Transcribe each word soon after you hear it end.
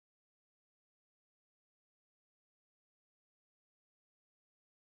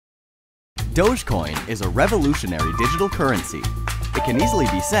Dogecoin is a revolutionary digital currency. It can easily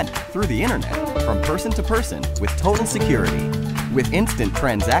be sent through the internet from person to person with total security. With instant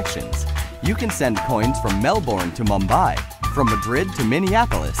transactions, you can send coins from Melbourne to Mumbai, from Madrid to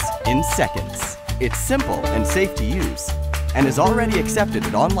Minneapolis in seconds. It's simple and safe to use, and is already accepted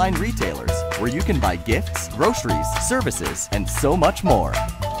at online retailers where you can buy gifts, groceries, services, and so much more.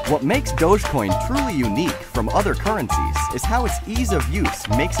 What makes Dogecoin truly unique from other currencies is how its ease of use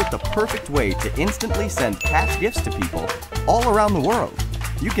makes it the perfect way to instantly send cash gifts to people all around the world.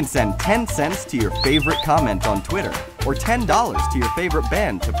 You can send 10 cents to your favorite comment on Twitter, or $10 to your favorite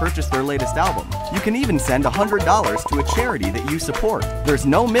band to purchase their latest album. You can even send $100 to a charity that you support. There's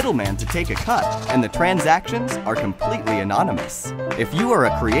no middleman to take a cut, and the transactions are completely anonymous. If you are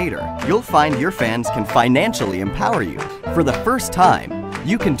a creator, you'll find your fans can financially empower you. For the first time,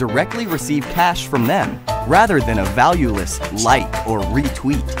 you can directly receive cash from them, rather than a valueless like or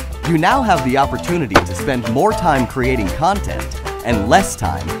retweet. You now have the opportunity to spend more time creating content and less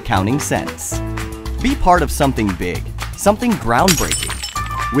time counting cents. Be part of something big, something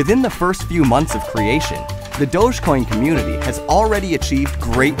groundbreaking. Within the first few months of creation, the Dogecoin community has already achieved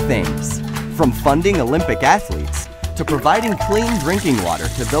great things, from funding Olympic athletes to providing clean drinking water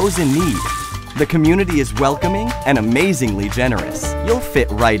to those in need. The community is welcoming and amazingly generous. You'll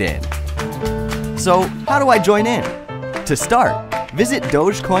fit right in. So, how do I join in? To start, visit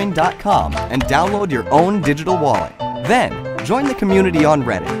DOHZH-koyn.com and download your own digital wallet. Then, join the community on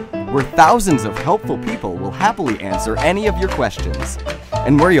Reddit, where thousands of helpful people will happily answer any of your questions,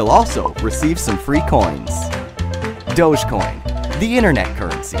 and where you'll also receive some free coins. Dogecoin, the internet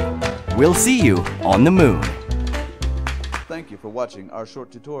currency. We'll see you on the moon. Thank you for watching our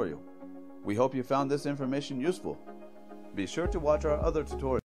short tutorial. We hope you found this information useful. Be sure to watch our other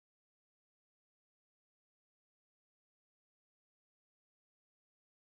tutorials.